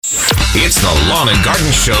It's the Lawn and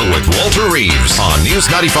Garden Show with Walter Reeves on News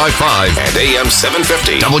 95.5 and AM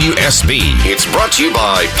 750 WSB. It's brought to you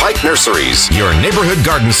by Pike Nurseries, your neighborhood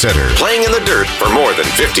garden center, playing in the dirt for more than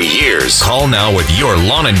 50 years. Call now with your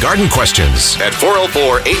lawn and garden questions at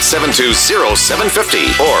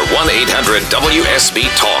 404-872-0750 or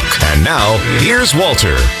 1-800-WSB-TALK. And now, here's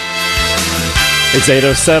Walter. It's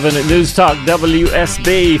 8:07 at News Talk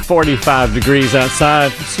WSB, 45 degrees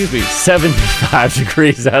outside. 75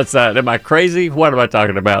 degrees outside. Am I crazy? What am I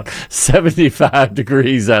talking about? 75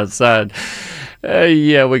 degrees outside.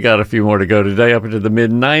 Yeah, we got a few more to go today, up into the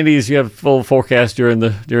mid-90s. You have a full forecast during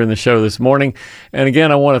the show this morning. And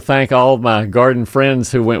again, I want to thank all of my garden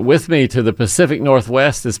friends who went with me to the Pacific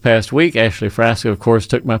Northwest this past week. Ashley Frasco, of course,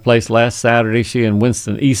 took my place last Saturday. She and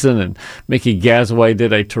Winston Eason and Mickey Gazaway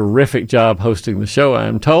did a terrific job hosting the show, I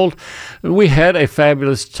am told. We had a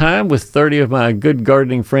fabulous time with 30 of my good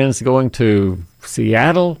gardening friends going to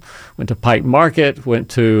Seattle, went to Pike Market, went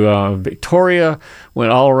to Victoria,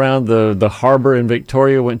 went all around the harbor in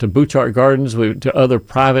Victoria, went to Bouchard Gardens, we went to other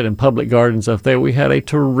private and public gardens up there. We had a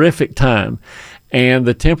terrific time. And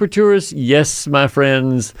the temperatures, yes, my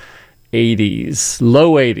friends, 80s,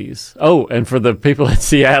 low 80s. Oh, and for the people in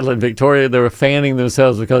Seattle and Victoria, they were fanning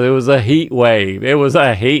themselves because it was a heat wave. It was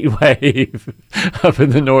a heat wave up in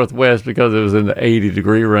the Northwest because it was in the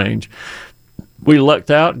 80-degree range. We lucked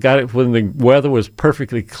out, got it when the weather was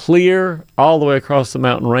perfectly clear all the way across the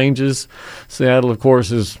mountain ranges. Seattle, of course,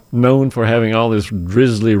 is known for having all this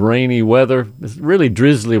drizzly, rainy weather. It's really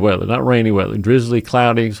drizzly weather, not rainy weather. Drizzly,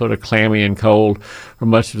 cloudy, sort of clammy and cold for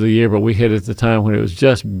much of the year. But we hit at the time when it was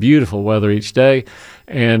just beautiful weather each day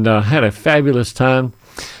and had a fabulous time.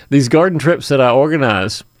 These garden trips that I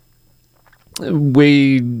organize,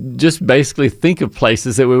 we just basically think of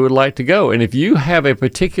places that we would like to go. And if you have a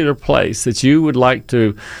particular place that you would like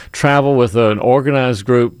to travel with an organized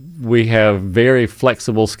group, we have very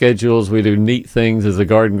flexible schedules. We do neat things as a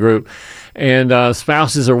garden group. And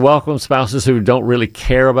spouses are welcome. Spouses who don't really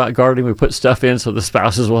care about gardening, we put stuff in so the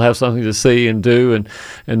spouses will have something to see and do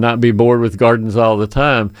and not be bored with gardens all the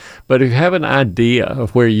time. But if you have an idea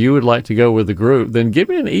of where you would like to go with the group, then give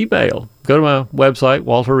me an email. Go to my website,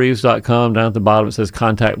 walterreeves.com. Down at the bottom it says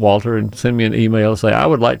Contact Walter, and send me an email and say, I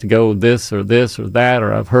would like to go this or that,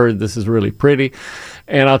 or I've heard this is really pretty.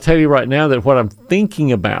 And I'll tell you right now that what I'm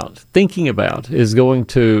thinking about is going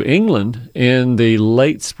to England in the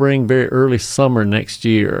late spring, very early summer next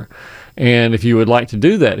year. And if you would like to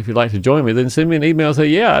do that, if you'd like to join me, then send me an email and say,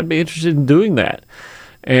 yeah, I'd be interested in doing that.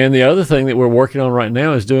 And the other thing that we're working on right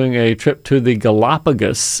now is doing a trip to the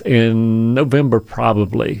Galapagos in November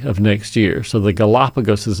probably of next year. So the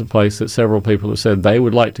Galapagos is a place that several people have said they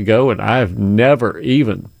would like to go, and I've never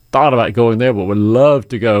even thought about going there, but would love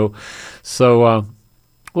to go. So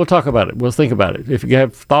we'll talk about it. We'll think about it. If you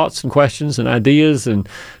have thoughts and questions and ideas and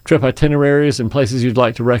trip itineraries and places you'd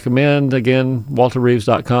like to recommend, again,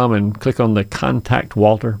 walterreeves.com, and click on the Contact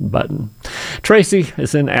Walter button. Tracy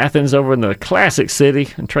is in Athens over in the Classic City,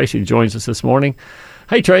 and Tracy joins us this morning.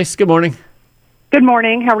 Hey, Trace, good morning. Good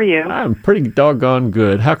morning. How are you? I'm pretty doggone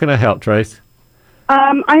good. How can I help, Trace?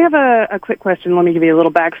 I have a quick question. Let me give you a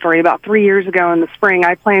little backstory. About 3 years ago in the spring,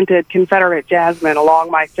 I planted Confederate jasmine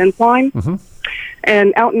along my fence line. Mm-hmm.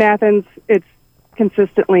 And out in Athens, it's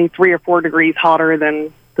consistently 3 or 4 degrees hotter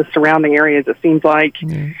than the surrounding areas, it seems like.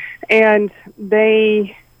 Mm. And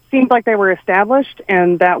they seemed like they were established,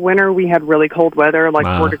 and that winter we had really cold weather, like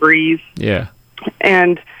 4 degrees. Yeah.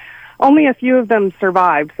 And only a few of them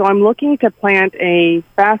survived. So I'm looking to plant a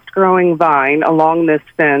fast-growing vine along this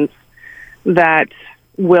fence that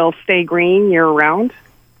will stay green year-round.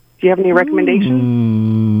 Do you have any recommendations?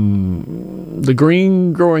 The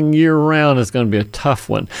green growing year-round is going to be a tough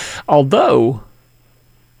one. Although,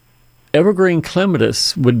 evergreen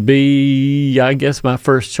clematis would be, I guess, my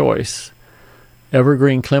first choice.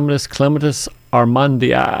 Evergreen clematis, Clematis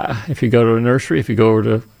armandii. If you go to a nursery, if you go over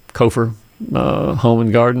to Kofer Home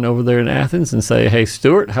and Garden over there in Athens and say, hey,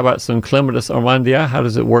 Stuart, how about some Clematis armandii? How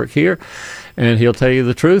does it work here? And he'll tell you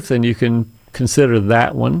the truth, and you can consider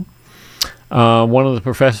that one. One of the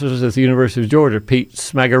professors at the University of Georgia, Pete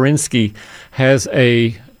Smagorinsky, has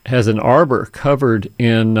an arbor covered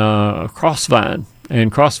in crossvine,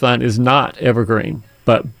 and crossvine is not evergreen.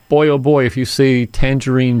 But boy, oh boy, if you see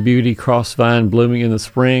tangerine beauty crossvine blooming in the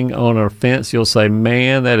spring on a fence, you'll say,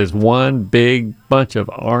 man, that is one big bunch of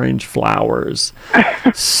orange flowers.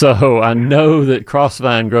 So I know that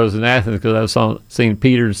crossvine grows in Athens because I've seen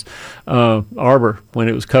Peter's arbor when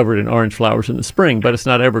it was covered in orange flowers in the spring, but it's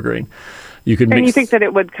not evergreen. You can you think that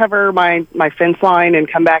it would cover my fence line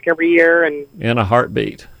and come back every year? In a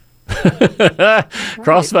heartbeat.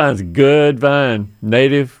 Crossvine's good vine,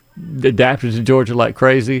 native adapted to Georgia like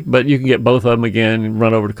crazy, but you can get both of them again and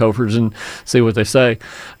run over to Cofer's and see what they say.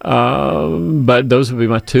 But those would be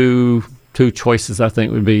my two choices. I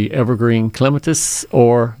think would be Evergreen Clematis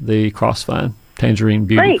or the Crossvine, Tangerine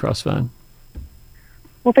Beauty Great. Crossvine.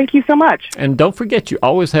 Well, thank you so much. And don't forget, you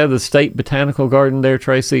always have the State Botanical Garden there,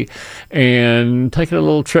 Tracy, and taking a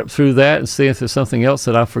little trip through that and seeing if there's something else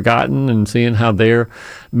that I've forgotten and seeing how they're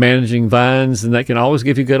managing vines, and that can always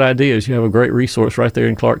give you good ideas. You have a great resource right there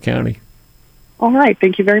in Clark County. All right.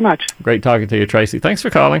 Thank you very much. Great talking to you, Tracy. Thanks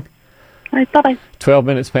for calling. All right. Bye-bye. 12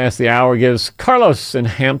 minutes past the hour gives Carlos in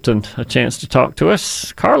Hampton a chance to talk to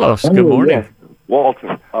us. Carlos, good morning. Yes.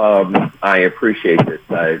 Walter, I appreciate this.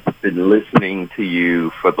 I've been listening to you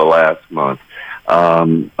for the last month.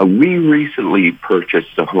 We recently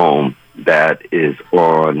purchased a home that is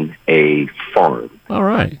on a farm. All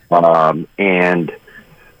right. And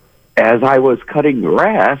as I was cutting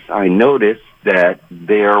grass, I noticed that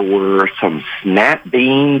there were some snap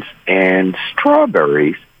beans and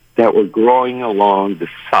strawberries that were growing along the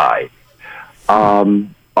side.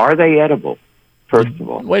 Are they edible? First of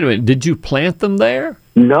all. Wait a minute. Did you plant them there?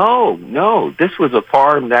 No. This was a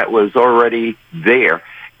farm that was already there.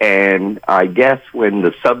 And I guess when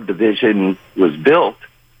the subdivision was built,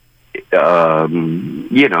 they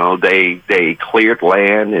cleared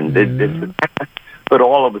land and did this and that. But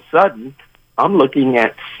all of a sudden, I'm looking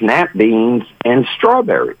at snap beans and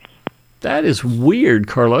strawberries. That is weird,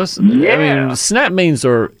 Carlos. Yeah. I mean, snap beans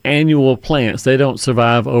are annual plants. They don't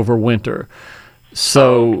survive over winter.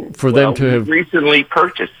 So for them to have recently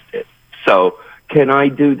purchased it. So can I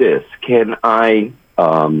do this? Can I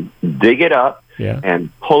dig it up and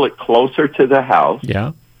pull it closer to the house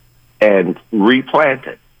and replant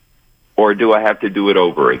it? Or do I have to do it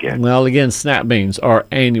over again? Well, again, snap beans are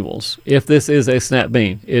annuals. If this is a snap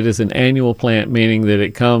bean, it is an annual plant, meaning that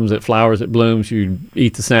it comes, it flowers, it blooms, you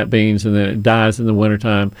eat the snap beans, and then it dies in the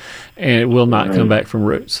wintertime, and it will not come back from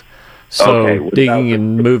roots. So digging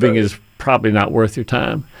and moving is probably not worth your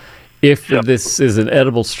time. If this is an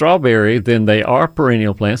edible strawberry, then they are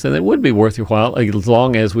perennial plants, and it would be worth your while as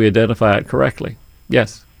long as we identify it correctly.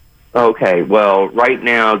 Yes. Okay, well, right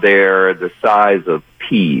now they're the size of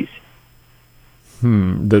peas.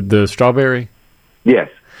 The strawberry?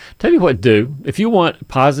 Yes. Tell you what, do. If you want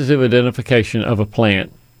positive identification of a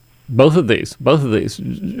plant, both of these,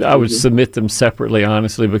 I would submit them separately,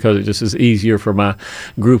 honestly, because it just is easier for my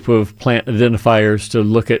group of plant identifiers to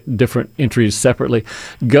look at different entries separately.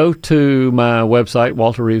 Go to my website,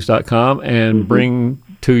 walterreeves.com, and bring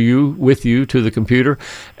with you to the computer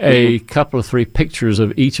a couple of 3 pictures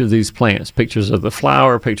of each of these plants, pictures of the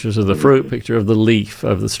flower, pictures of the fruit, picture of the leaf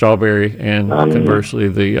of the strawberry, and conversely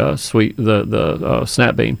the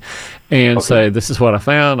snap bean, and say, this is what I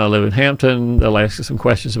found. I live in Hampton. They'll ask you some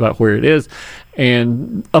questions about where it is,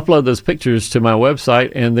 and upload those pictures to my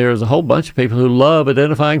website, and there's a whole bunch of people who love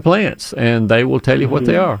identifying plants, and they will tell you what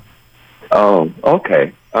they are. Oh,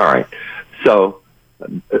 okay. All right. So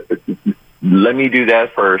let me do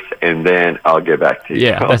that first, and then I'll get back to you.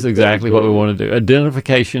 Yeah, that's exactly what we want to do.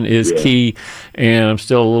 Identification is key, and I'm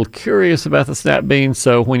still a little curious about the snap beans,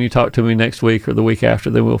 so when you talk to me next week or the week after,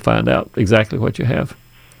 then we'll find out exactly what you have.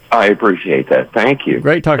 I appreciate that. Thank you.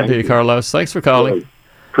 Great talking to you, Carlos. Thanks for calling.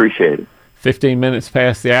 Appreciate it. 15 minutes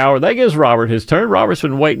past the hour. That gives Robert his turn. Robert's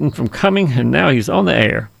been waiting from coming, and now he's on the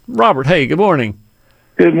air. Robert, hey, good morning.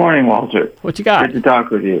 Good morning, Walter. What you got? Good to talk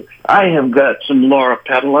with you. I have got some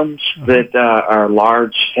Loropetalums that are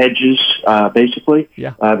large hedges, basically.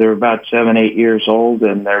 Yeah. They're about 7-8 years old,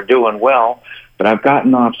 and they're doing well. But I've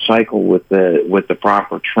gotten off cycle with the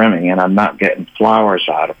proper trimming, and I'm not getting flowers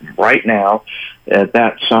out of them. Right now, at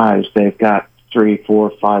that size, they've got 3,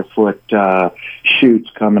 4, 5 foot shoots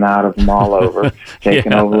coming out of them all over,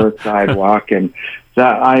 taking over a sidewalk, and so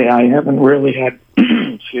I haven't really had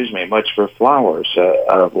much for flowers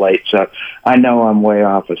of late. So I know I'm way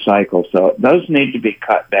off a cycle. So those need to be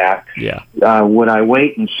cut back. Yeah. Would I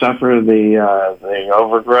wait and suffer the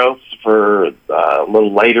overgrowth for a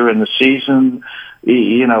little later in the season?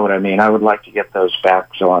 You know what I mean? I would like to get those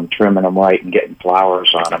back, so I'm trimming them right and getting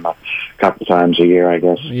flowers on them a couple times a year, I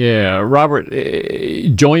guess. Yeah, Robert,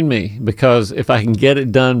 join me, because if I can get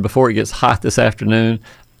it done before it gets hot this afternoon,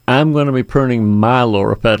 I'm going to be pruning my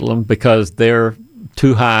Loropetalum because they're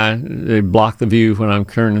too high. They block the view when I'm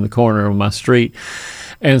turning the corner of my street.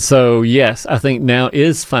 And so, yes, I think now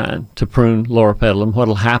is fine to prune Loropetalum. What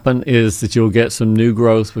will happen is that you'll get some new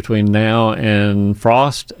growth between now and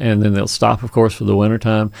frost, and then they'll stop, of course, for the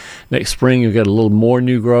wintertime. Next spring, you'll get a little more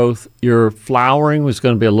new growth. Your flowering was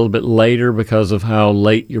going to be a little bit later because of how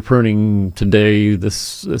late you're pruning today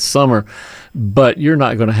this summer, but you're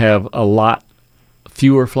not going to have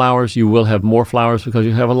fewer flowers. You will have more flowers because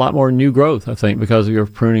you have a lot more new growth, I think, because of your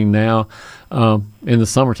pruning now in the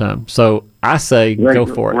summertime. So I say go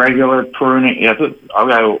for it. Regular pruning. Yes, okay,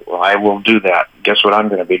 I will do that. Guess what I'm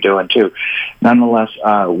going to be doing too. Nonetheless,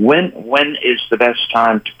 when is the best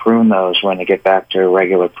time to prune those when they get back to a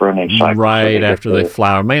regular pruning cycle? Right after they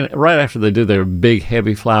flower. Right after they do their big,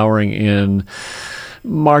 heavy flowering in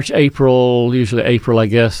March, April, usually April, I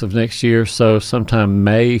guess, of next year. So sometime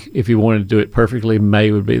May, if you wanted to do it perfectly, May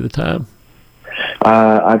would be the time.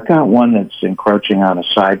 I've got one that's encroaching on a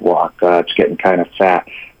sidewalk. It's getting kind of fat.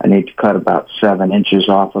 I need to cut about 7 inches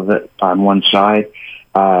off of it on one side.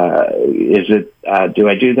 Do I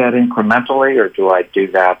do that incrementally, or do I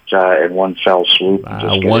do that in one fell swoop?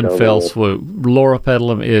 One fell swoop.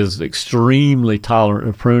 Loropetalum is extremely tolerant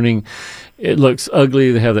of pruning. It looks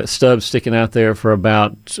ugly. They have that stub sticking out there for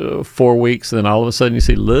about 4 weeks, and then all of a sudden you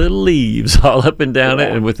see little leaves all up and down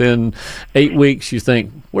it, and within 8 weeks you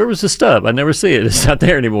think, where was the stub? I never see it. It's not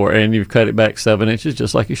there anymore, and you've cut it back 7 inches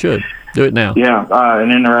just like you should. Do it now. Yeah, an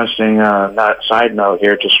interesting side note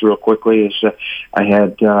here, just real quickly, is I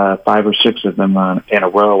had 5 or 6 of them in a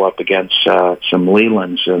row up against some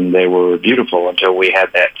Lelands, and they were beautiful until we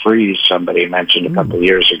had that freeze somebody mentioned a couple of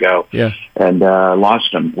years ago, and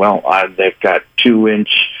lost them. Well, they've got 2-inch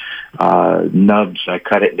nubs. I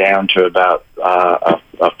cut it down to about a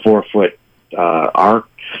 4-foot arc,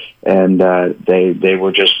 and they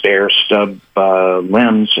were just bare stub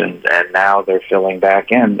limbs, and now they're filling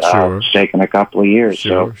back in. It's taken a couple of years.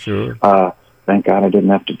 Sure. Thank God I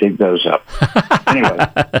didn't have to dig those up. Anyway.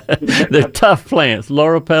 They're tough plants.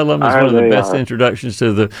 Loropetalum is one of the best introductions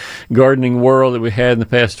to the gardening world that we had in the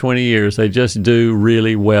past 20 years. They just do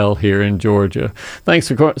really well here in Georgia. Thanks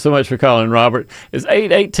so much for calling, Robert. It's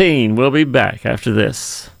 8:18. We'll be back after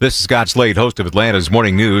this. This is Scott Slade, host of Atlanta's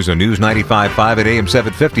Morning News on News 95.5 at AM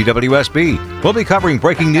 750 WSB. We'll be covering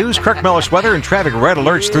breaking news, Kirk Mellish weather, and traffic red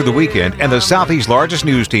alerts through the weekend. And the Southeast's largest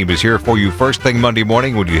news team is here for you first thing Monday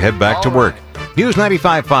morning when you head back to work. News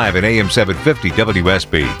 95.5 and AM 750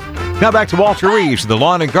 WSB. Now back to Walter Reeves, the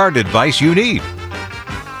lawn and garden advice you need.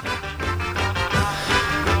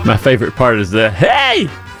 My favorite part is the hey!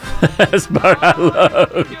 That's the part I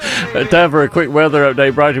love. Time for a quick weather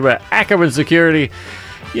update brought to you by Ackerman Security.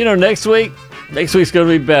 You know, next week's going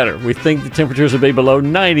to be better. We think the temperatures will be below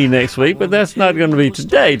 90 next week, but that's not going to be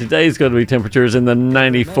today. Today's going to be temperatures in the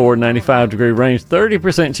 94, 95 degree range.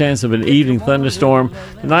 30% chance of an evening thunderstorm.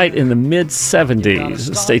 Tonight in the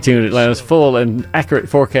mid-70s. Stay tuned. Atlanta's full and accurate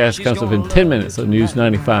forecast comes up in 10 minutes on News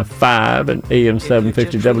 95.5 and AM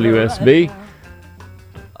 750 WSB.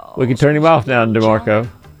 We can turn him off now, DeMarco.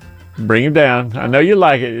 Bring him down. I know you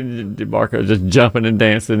like it. DeMarco just jumping and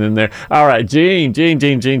dancing in there. All right, Gene's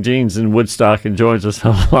in Woodstock and joins us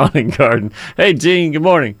on Lawn and Garden. Hey, Gene, good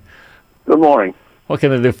morning. Good morning. What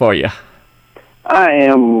can I do for you? I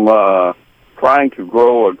am trying to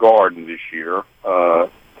grow a garden this year,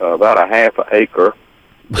 about a half an acre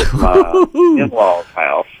at my in-laws'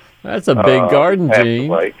 house. That's a big garden, Gene.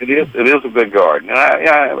 It is a big garden. And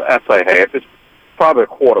I say half. It's probably a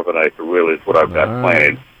quarter of an acre, really, is what I've got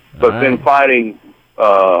planted. But been fighting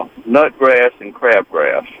nutgrass and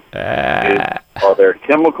crabgrass. Are there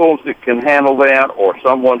chemicals that can handle that, or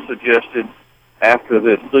someone suggested after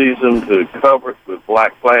this season to cover it with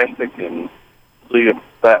black plastic and see if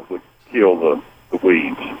that would kill the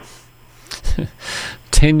weeds?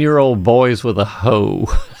 10-year-old boys with a hoe.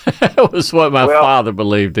 That was what my father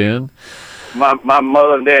believed in. My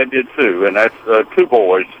mother and dad did too, and that's 2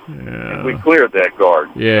 boys. Yeah. And we cleared that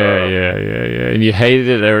garden. Yeah. And you hated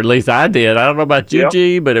it, or at least I did. I don't know about you,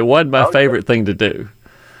 G, but it wasn't my favorite thing to do.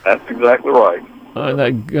 That's exactly right.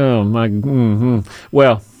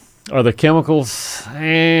 Well, are the chemicals?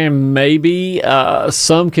 Maybe.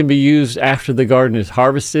 Some can be used after the garden is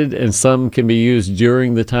harvested, and some can be used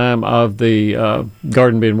during the time of the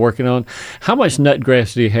garden being working on. How much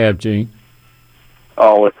nutgrass do you have, Gene?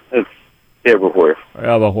 Oh, it's everywhere.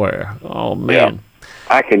 Everywhere. Oh, man. Yeah.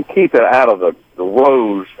 I can keep it out of the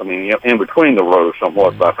rows, in between the rows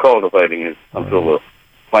somewhat by cultivating it until the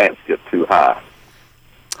plants get too high.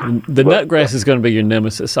 The nutgrass is going to be your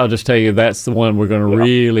nemesis. I'll just tell you that's the one we're going to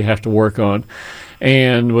really have to work on.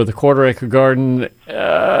 And with a quarter-acre garden,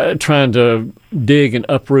 trying to dig and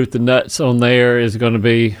uproot the nuts on there is going to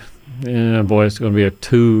be, it's going to be a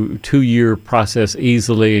two-year process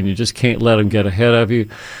easily, and you just can't let them get ahead of you.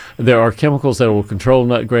 There are chemicals that will control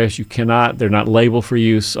nutgrass. They're not labeled for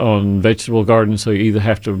use on vegetable gardens, so you either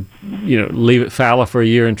have to, leave it fallow for a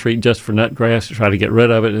year and treat just for nutgrass to try to get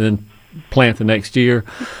rid of it, and then plant the next year.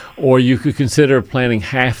 Or you could consider planting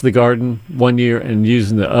half the garden one year and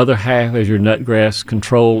using the other half as your nutgrass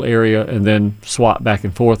control area, and then swap back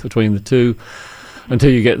and forth between the two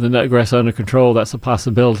until you get the nutgrass under control. That's a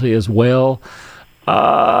possibility as well.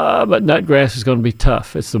 But nutgrass is going to be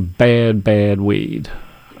tough. It's a bad, bad weed.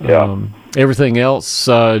 Yeah. Everything else,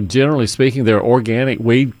 generally speaking, there are organic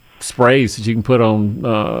weed sprays that you can put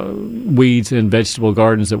on weeds in vegetable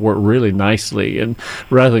gardens that work really nicely. And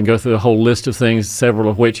rather than go through a whole list of things, several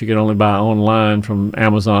of which you can only buy online from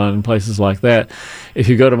Amazon and places like that, if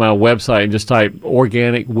you go to my website and just type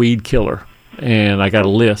organic weed killer, and I got a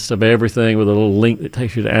list of everything with a little link that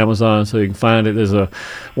takes you to Amazon so you can find it. There's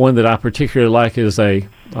one that I particularly like is a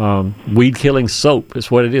weed killing soap.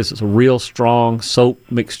 It's what it is. It's a real strong soap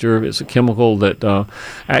mixture. It's a chemical that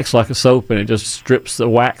acts like a soap, and it just strips the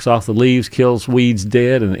wax off the leaves, kills weeds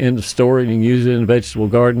dead, and end of story. And you can use it in a vegetable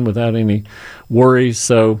garden without any worries.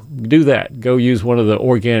 So do that. Go use one of the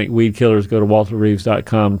organic weed killers. Go to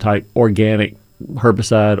walterreeves.com, type organic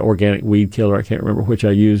herbicide, organic weed killer. I can't remember which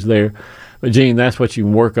I used there. But, Gene, that's what you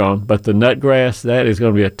can work on. But the nutgrass, that is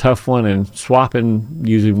going to be a tough one, and swapping,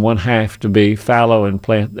 using one half to be fallow and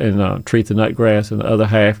plant and treat the nutgrass, and the other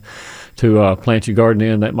half to plant your garden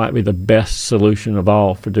in, that might be the best solution of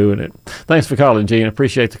all for doing it. Thanks for calling, Gene.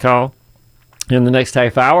 Appreciate the call. In the next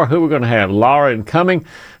half hour, who we're going to have? Laura in Cumming,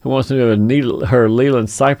 who wants to do a needle. Her Leland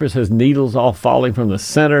cypress has needles all falling from the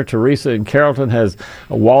center. Teresa in Carrollton has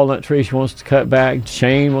a walnut tree she wants to cut back.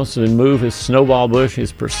 Shane wants to move his snowball bush,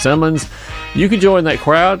 his persimmons. You can join that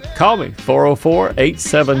crowd. Call me,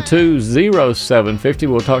 404-872-0750.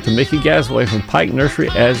 We'll talk to Mickey Gasaway from Pike Nursery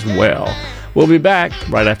as well. We'll be back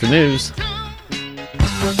right after news.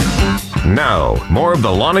 Now, more of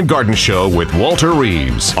the Lawn and Garden Show with Walter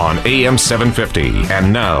Reeves on AM 750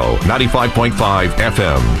 and now 95.5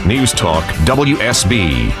 FM News Talk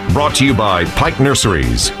WSB. Brought to you by Pike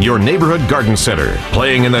Nurseries, your neighborhood garden center,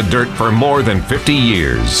 playing in the dirt for more than 50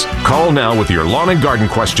 years. Call now with your lawn and garden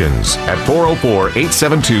questions at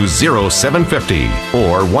 404-872-0750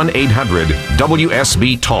 or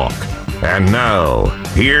 1-800-WSB-TALK. And now,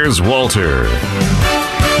 here's Walter.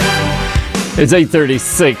 It's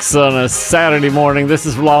 8:36 on a Saturday morning. This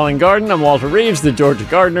is Lawn and Garden. I'm Walter Reeves, the Georgia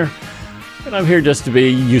gardener, and I'm here just to be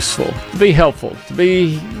useful, to be helpful, to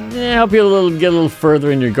be help you get a little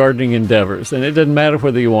further in your gardening endeavors. And it doesn't matter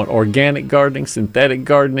whether you want organic gardening, synthetic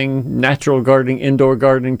gardening, natural gardening, indoor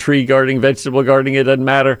gardening, tree gardening, vegetable gardening. It doesn't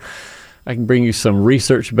matter. I can bring you some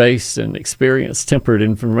research-based and experience-tempered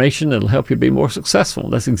information that'll help you be more successful.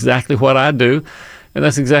 That's exactly what I do. And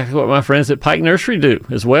that's exactly what my friends at Pike Nursery do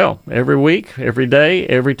as well. Every week, every day,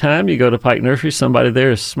 every time you go to Pike Nursery, somebody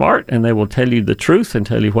there is smart, and they will tell you the truth and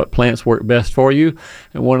tell you what plants work best for you.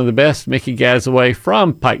 And one of the best, Mickey Gasaway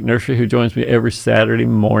from Pike Nursery, who joins me every Saturday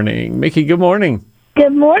morning. Mickey, good morning.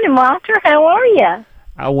 Good morning, Walter. How are you?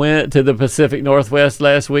 I went to the Pacific Northwest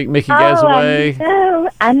last week, Mickey Gasaway.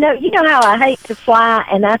 I know. You know how I hate to fly,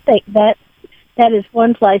 and I think that is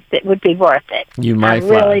one place that would be worth it. You might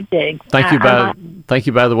fly. Really do. Thank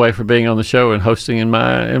you, by the way, for being on the show and hosting in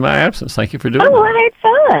my absence. Thank you for doing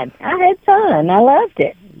that. I had fun. I loved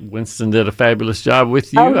it. Winston did a fabulous job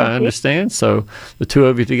with you, I understand. So the two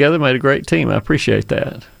of you together made a great team. I appreciate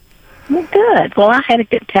that. Well, good. Well, I had a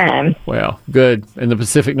good time. Well, good. In the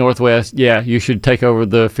Pacific Northwest, you should take over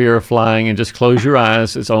the fear of flying and just close your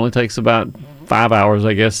eyes. It only takes about 5 hours,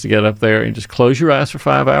 I guess, to get up there, and just close your eyes for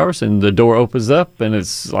 5 hours, and the door opens up, and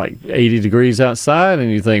it's like 80 degrees outside, and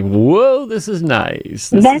you think, whoa, this is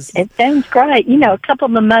nice. It sounds great. You know, a couple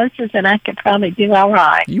of mimosas, and I could probably do all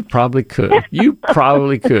right. You probably could.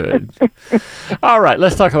 All right,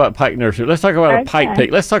 let's talk about Pike Nursery. Let's talk about a Pike pick.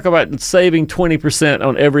 Let's talk about saving 20%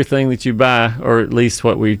 on everything that you buy, or at least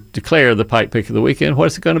what we declare the Pike pick of the weekend. What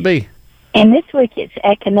is it going to be? And this week it's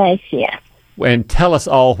echinacea. And tell us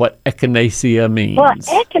all what echinacea means. Well,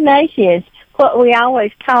 echinacea is what we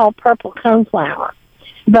always call purple coneflower.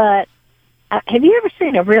 But have you ever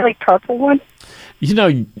seen a really purple one? You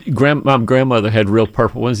know, my grandmother had real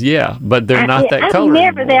purple ones, but they're not that color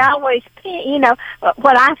anymore. They're always pink. You know,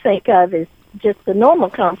 what I think of is just the normal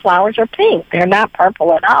coneflowers are pink. They're not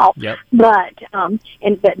purple at all. Yep. But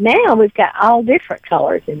now we've got all different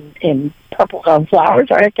colors in purple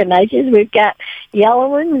coneflowers or echinaceas. We've got yellow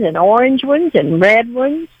ones and orange ones and red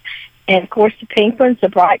ones, and of course the pink ones, the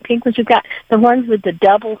bright pink ones. We've got the ones with the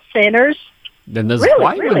double centers. Then there's a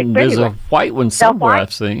white one. There's a white one somewhere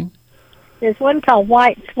I've seen. There's one called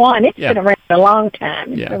White Swan. It's been around a long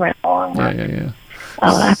time. It's been around a long time. Yeah.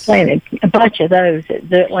 I planted a bunch of those at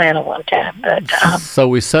the Atlanta one time. But, so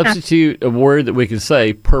we substitute a word that we can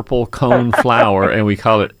say, purple cone flower, and we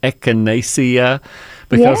call it echinacea,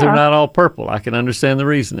 because they're not all purple. I can understand the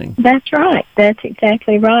reasoning. That's right. That's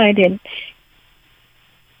exactly right. And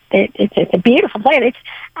it's a beautiful plant.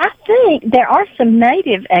 I think there are some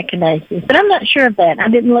native echinaceas, but I'm not sure of that. I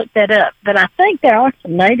didn't look that up, but I think there are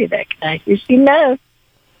some native echinaceas. You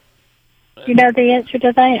know the answer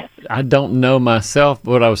to that? I don't know myself.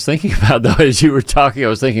 What I was thinking about, though, as you were talking, I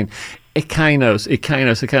was thinking, echinus.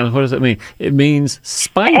 What does that mean? It means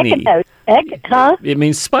spiny. It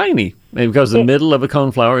means spiny because the middle of a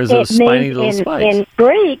coneflower is a spiny little spike. In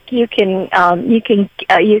Greek, you can. I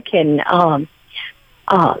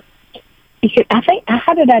think.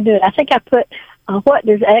 How did I do it? I think I put. What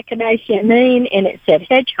does echinacea mean? And it said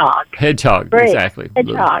hedgehog. Hedgehog, exactly.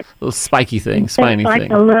 Hedgehog. Little spiky thing, spiny like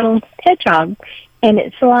thing. Like a little hedgehog. And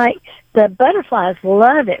it's like the butterflies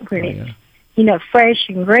love it when it's, fresh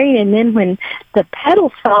and green. And then when the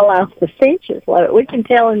petals fall off, the finches love it. We can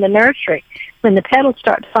tell in the nursery when the petals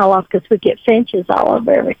start to fall off because we get finches all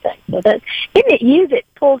over everything. So isn't it you that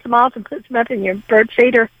pulls them off and puts them up in your bird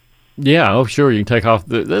feeder? Yeah, oh sure, you can take off.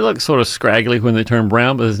 They look sort of scraggly when they turn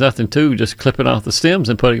brown, but there's nothing to just clipping off the stems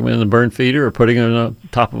and putting them in the bird feeder or putting them on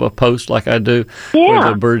top of a post like I do, where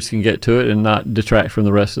the birds can get to it and not detract from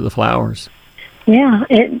the rest of the flowers. Yeah,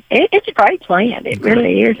 it's a great plant. It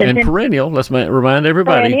really is. And perennial, let's remind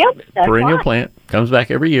everybody, perennial plant, comes back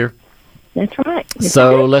every year. That's right.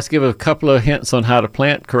 So let's give a couple of hints on how to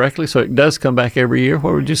plant correctly so it does come back every year.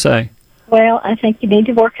 What would you say? Well, I think you need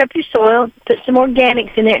to work up your soil, put some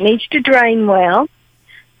organics in there. It needs to drain well.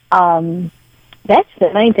 That's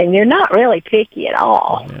the main thing. They're not really picky at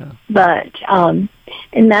all. Yeah. But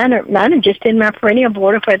and mine are just in my perennial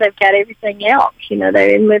border where they've got everything else.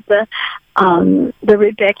 They're in with the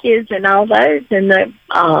rudbeckias and all those, and the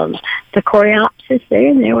coreopsis. They're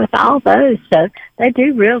in there with all those, so they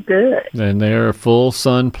do real good. And they're a full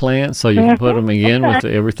sun plant, so you can put them again with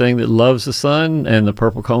everything that loves the sun, and the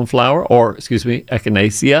purple coneflower,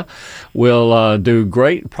 echinacea, will do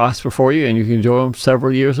great, prosper for you, and you can enjoy them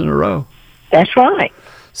several years in a row. That's right.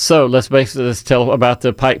 So let's tell about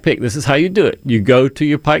the pike pick. This is how you do it. You go to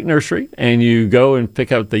your pike nursery and you go and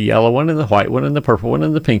pick up the yellow one and the white one and the purple one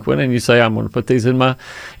and the pink one, and you say, I'm going to put these in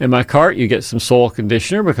my cart. You get some soil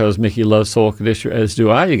conditioner because Mickey loves soil conditioner, as do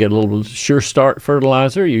I. You get a little Sure Start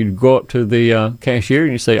fertilizer. You go up to the cashier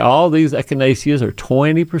and you say, all these echinaceas are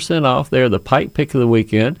 20% off. They're the pike pick of the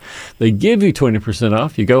weekend. They give you 20%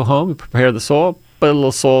 off. You go home, you prepare the soil, put a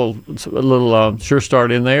little soil, a little Sure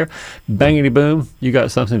Start in there. Bangity boom, you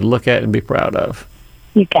got something to look at and be proud of.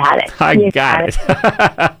 You got it. I got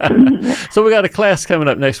it. So we got a class coming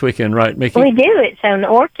up next weekend, right, Mickey? We do. It's on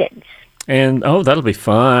orchids. And, that'll be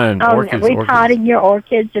fun. Orchids. Repotting your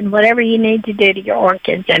orchids and whatever you need to do to your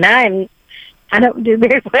orchids. And I don't do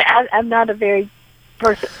very well. I'm not a very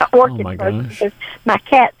orchid person because my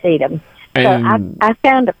cats eat them. So I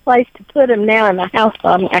found a place to put them now in my house.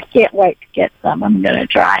 So I can't wait to get some. I'm going to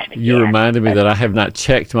try it again. You reminded me that I have not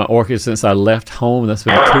checked my orchids since I left home. That's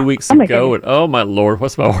been 2 weeks ago. And oh, my Lord,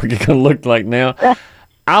 what's my orchid going to look like now?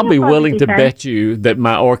 I'll be willing to bet you that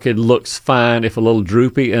my orchid looks fine if a little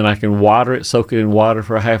droopy, and I can water it, soak it in water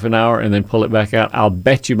for a half an hour, and then pull it back out. I'll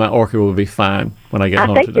bet you my orchid will be fine when I get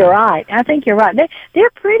home today. I think you're right. They're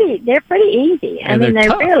pretty easy. And they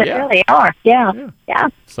tough, really are. Yeah.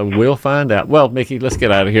 So we'll find out. Well, Mickey, let's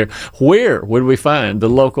get out of here. Where would we find the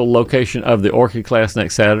local location of the orchid class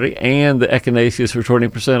next Saturday and the echinaceas for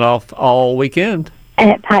 20% off all weekend?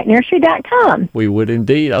 At pikenursery.com. We would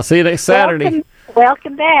indeed. I'll see you next Saturday.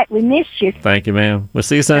 Welcome back. We missed you. Thank you, ma'am. We'll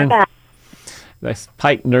see you soon. Bye-bye. That's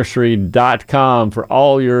pikenursery.com for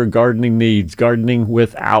all your gardening needs, gardening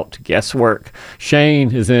without guesswork.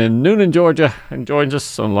 Shane is in Noonan, Georgia, and joins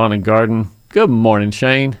us on Lawn and Garden. Good morning,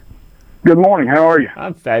 Shane. Good morning. How are you?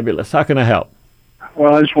 I'm fabulous. How can I help?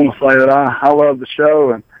 Well, I just want to say that I love the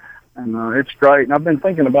show, and it's great. And I've been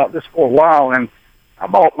thinking about this for a while, and I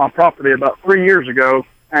bought my property about 3 years ago,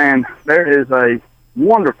 and there is a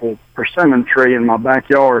wonderful persimmon tree in my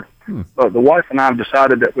backyard. But the wife and I have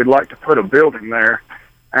decided that we'd like to put a building there,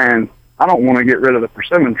 and I don't want to get rid of the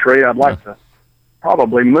persimmon tree. I'd like to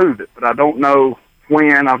probably move it, but I don't know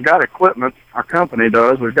when. I've got equipment. Our company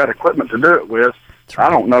does. We've got equipment to do it with. I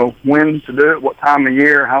don't know when to do it, what time of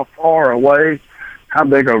year, how far away, how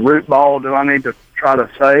big a root ball do I need to try to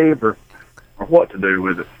save, or what to do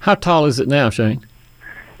with it. How tall is it now, Shane?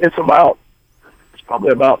 It's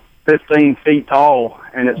probably about 15 feet tall,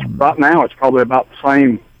 and right now it's probably about the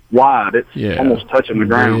same wide. It's almost touching the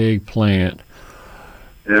ground. Big plant.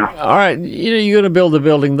 Yeah. All right. You're going to build a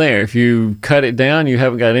building there. If you cut it down, you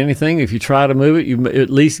haven't got anything. If you try to move it, you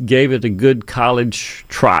at least gave it a good college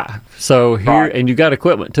try. So here, and you got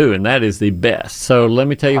equipment too, and that is the best. So let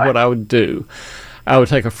me tell you what I would do. I would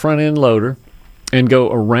take a front end loader and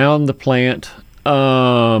go around the plant.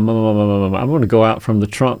 I'm going to go out from the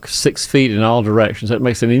trunk 6 feet in all directions. That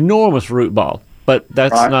makes an enormous root ball. But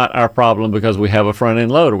that's not our problem because we have a front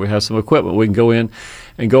end loader. We have some equipment. We can go in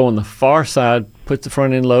and go on the far side, put the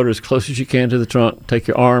front end loader as close as you can to the trunk, take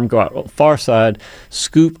your arm, go out on the far side,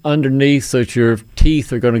 scoop underneath so that your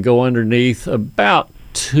teeth are going to go underneath about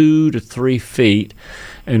 2 to 3 feet,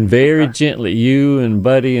 and very gently, you and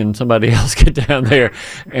Buddy and somebody else get down there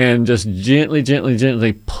and just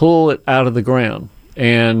gently pull it out of the ground.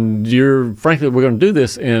 And frankly, we're going to do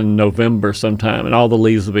this in November sometime, and all the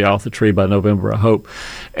leaves will be off the tree by November, I hope.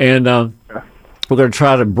 And we're going to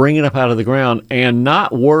try to bring it up out of the ground and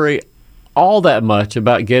not worry all that much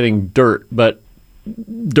about getting dirt, but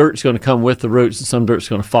dirt's going to come with the roots, and some dirt's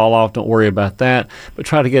going to fall off. Don't worry about that, but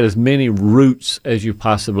try to get as many roots as you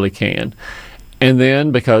possibly can. And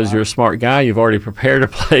then, because you're a smart guy, you've already prepared a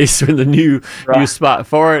place in the new spot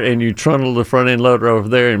for it, and you trundle the front end loader over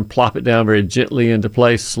there and plop it down very gently into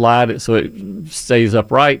place, slide it so it stays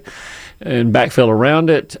upright, and backfill around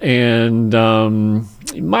it. And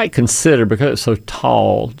you might consider, because it's so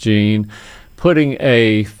tall, Gene, putting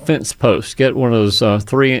a fence post. Get one of those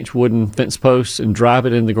 3-inch wooden fence posts and drive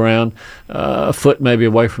it in the ground, a foot maybe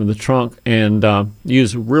away from the trunk, and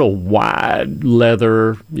use real wide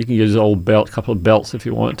leather. You can use an old belt, a couple of belts if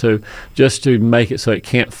you want to, just to make it so it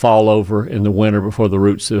can't fall over in the winter before the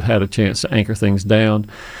roots have had a chance to anchor things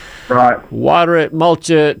down. Right. Water it,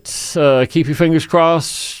 mulch it, keep your fingers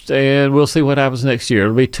crossed, and we'll see what happens next year.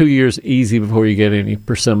 It'll be 2 years easy before you get any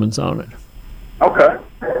persimmons on it. Okay.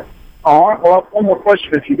 All right. Well, one more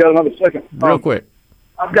question if you got another second. Real quick.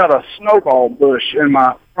 I've got a snowball bush in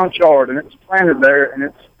my front yard, and it's planted there,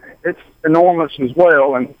 and it's enormous as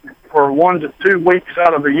well. And for 1 to 2 weeks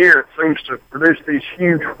out of the year, it seems to produce these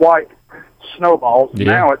huge white snowballs.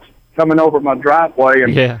 Yeah. Now it's coming over my driveway,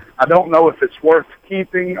 and I don't know if it's worth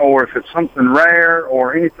keeping or if it's something rare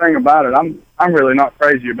or anything about it. I'm really not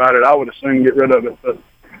crazy about it. I would as soon get rid of it, but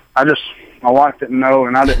my wife didn't know,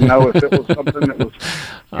 and I didn't know if it was something that was,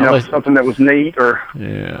 something that was neat or.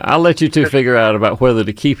 Yeah, I'll let you two figure out about whether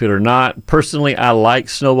to keep it or not. Personally, I like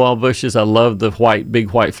snowball bushes. I love the big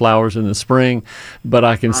white flowers in the spring, but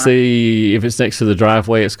I can see if it's next to the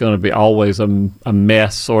driveway, it's going to be always a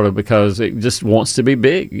mess, sort of, because it just wants to be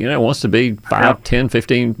big. It wants to be 5, 10,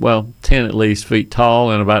 15, 10 at least feet tall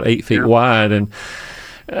and about 8 feet wide, and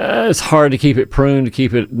it's hard to keep it pruned, to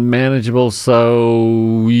keep it manageable,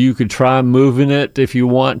 so you could try moving it if you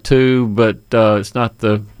want to, but it's not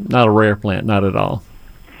a rare plant, not at all.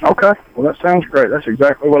 Okay. Well, that sounds great. That's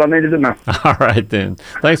exactly what I needed to know. All right, then.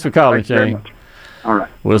 Thanks for calling, Shane. All right.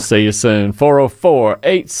 We'll see you soon.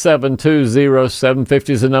 404-872-0750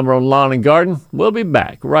 is the number on Lawn and Garden. We'll be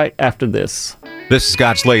back right after this. This is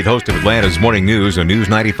Scott Slade, host of Atlanta's Morning News on News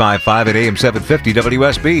 95.5 at AM 750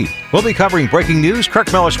 WSB. We'll be covering breaking news,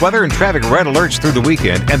 Kirk Mellish weather, and traffic red alerts through the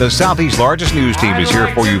weekend. And the Southeast's largest news team is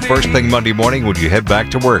here for you first thing Monday morning when you head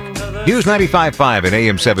back to work. News 95.5 at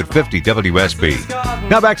AM 750 WSB.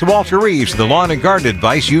 Now back to Walter Reeves, the lawn and garden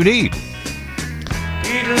advice you need.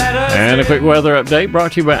 And a quick weather update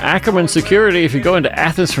brought to you by Ackerman Security. If you go into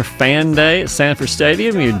Athens for Fan Day at Sanford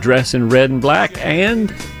Stadium, you dress in red and black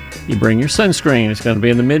and you bring your sunscreen. It's going to be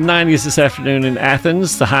in the mid-90s this afternoon in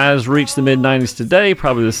Athens. The highs reach the mid-90s today,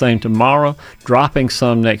 probably the same tomorrow, dropping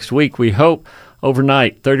some next week, we hope.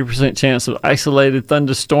 Overnight, 30% chance of isolated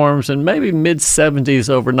thunderstorms and maybe mid-70s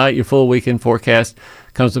overnight. Your full weekend forecast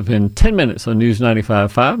comes up in 10 minutes on News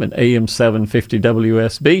 95.5 and AM 750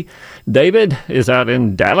 WSB. David is out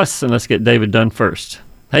in Dallas, and let's get David done first.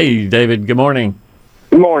 Hey, David, good morning.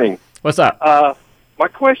 Good morning. What's up? My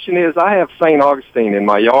question is, I have St. Augustine in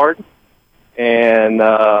my yard, and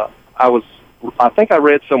I think I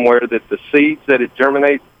read somewhere that the seeds that it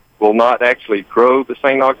germinates will not actually grow the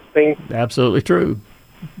St. Augustine? Absolutely true.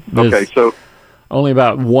 Okay, so only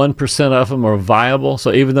about 1% of them are viable.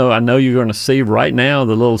 So even though I know you're going to see right now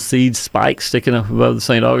the little seed spikes sticking up above the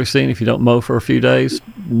St. Augustine, if you don't mow for a few days,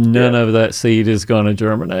 none of that seed is going to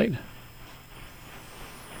germinate.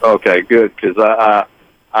 Okay, good, because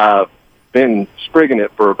I've been sprigging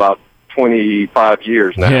it for about 25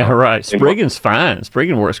 years now. Yeah, right. Sprigging's fine.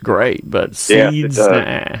 Sprigging works great, but seeds,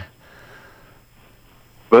 nah.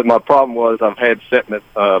 But my problem was I've had setting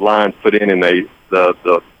lines put in, and they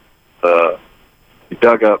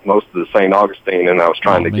dug up most of the St. Augustine, and I was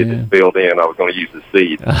trying to get it filled in. I was going to use the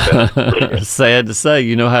seed. Sad to say,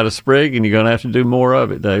 you know how to sprig, and you're going to have to do more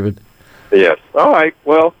of it, David. Yes. All right.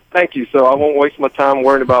 Well, thank you. So I won't waste my time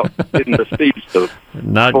worrying about getting the seeds to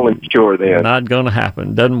fully mature then. Not going to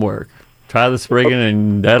happen. Doesn't work. Try the sprigging,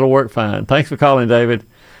 and that'll work fine. Thanks for calling, David.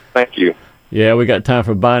 Thank you. Yeah, we got time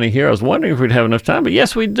for Bonnie here. I was wondering if we'd have enough time, but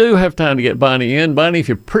yes, we do have time to get Bonnie in. Bonnie, if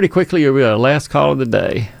you're pretty quickly, you'll be our last call of the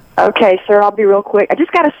day. Okay, sir, I'll be real quick. I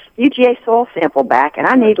just got a UGA soil sample back, and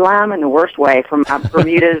I need lime in the worst way from my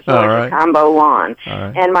Bermuda's combo lawn.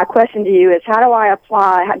 Right. And my question to you is, how do I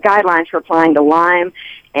apply guidelines for applying the lime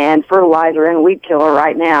and fertilizer and weed killer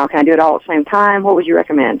right now? Can I do it all at the same time? What would you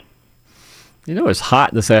recommend? You know, it's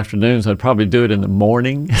hot this afternoon, so I'd probably do it in the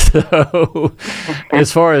morning. So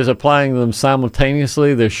as far as applying them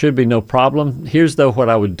simultaneously, there should be no problem. Here's, though, what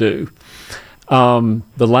I would do. The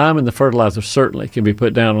lime and the fertilizer certainly can be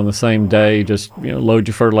put down on the same day. Just, load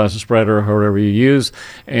your fertilizer spreader or whatever you use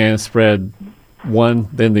and spread one,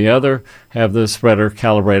 then the other. Have the spreader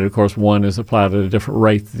calibrated. Of course, one is applied at a different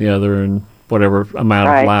rate than the other, and whatever amount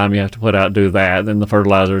of lime you have to put out, do that. Then the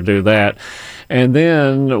fertilizer, do that. And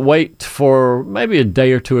then wait for maybe a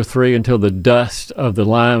day or two or three until the dust of the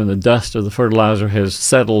lime and the dust of the fertilizer has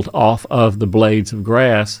settled off of the blades of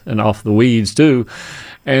grass and off the weeds too.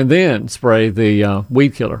 And then spray the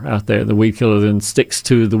weed killer out there. The weed killer then sticks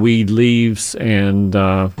to the weed leaves. And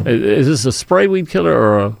is this a spray weed killer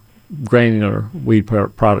or a granular weed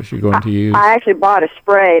products you're going to use? I actually bought a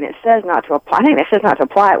spray, and it says not to apply. I think it says not to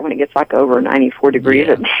apply it when it gets like over 94 degrees.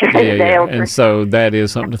 Yeah. And so that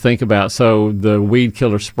is something to think about. So the weed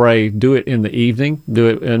killer spray, do it in the evening. Do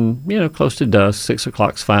it in, close to dusk. 6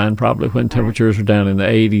 o'clock's fine, probably when temperatures are down in the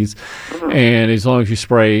 80s. And as long as you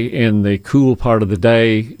spray in the cool part of the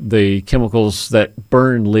day, the chemicals that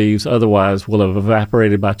burn leaves otherwise will have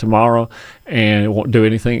evaporated by tomorrow, and it won't do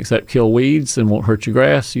anything except kill weeds and won't hurt your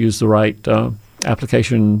grass. Use the right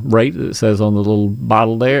application rate that it says on the little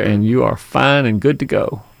bottle there, and you are fine and good to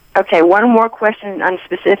go. Okay, one more question on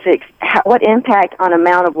specifics. What impact on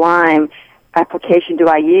amount of lime application do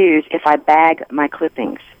I use if I bag my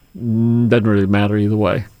clippings? Doesn't really matter either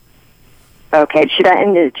way. Okay, should I,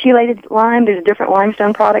 in the chelated lime, there's different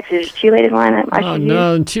limestone products, is chelated lime I should use?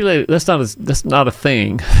 No, chelated, that's not a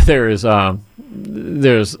thing.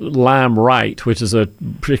 There's Lime Right, which is a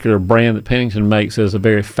particular brand that Pennington makes as a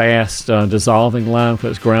very fast dissolving lime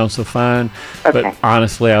because it's ground so fine. Okay. But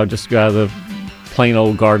honestly, I would just grab the plain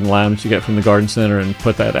old garden lime that you get from the garden center and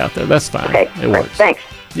put that out there. That's fine. Okay, it works. Thanks.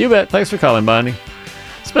 You bet. Thanks for calling, Bonnie.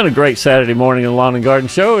 It's been a great Saturday morning in the Lawn and Garden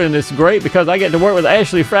Show, and it's great because I get to work with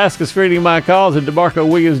Ashley Frasca screening my calls and DeMarco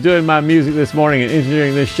Williams doing my music this morning and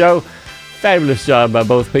engineering this show. Fabulous job by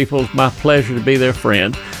both people. It's my pleasure to be their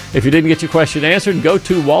friend. If you didn't get your question answered, go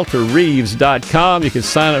to walterreeves.com. You can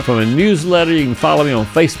sign up for a newsletter. You can follow me on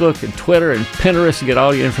Facebook and Twitter and Pinterest to get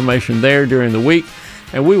all your information there during the week.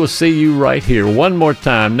 And we will see you right here one more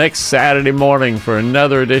time next Saturday morning for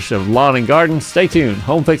another edition of Lawn and Garden. Stay tuned.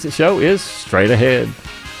 Home Fix It Show is straight ahead.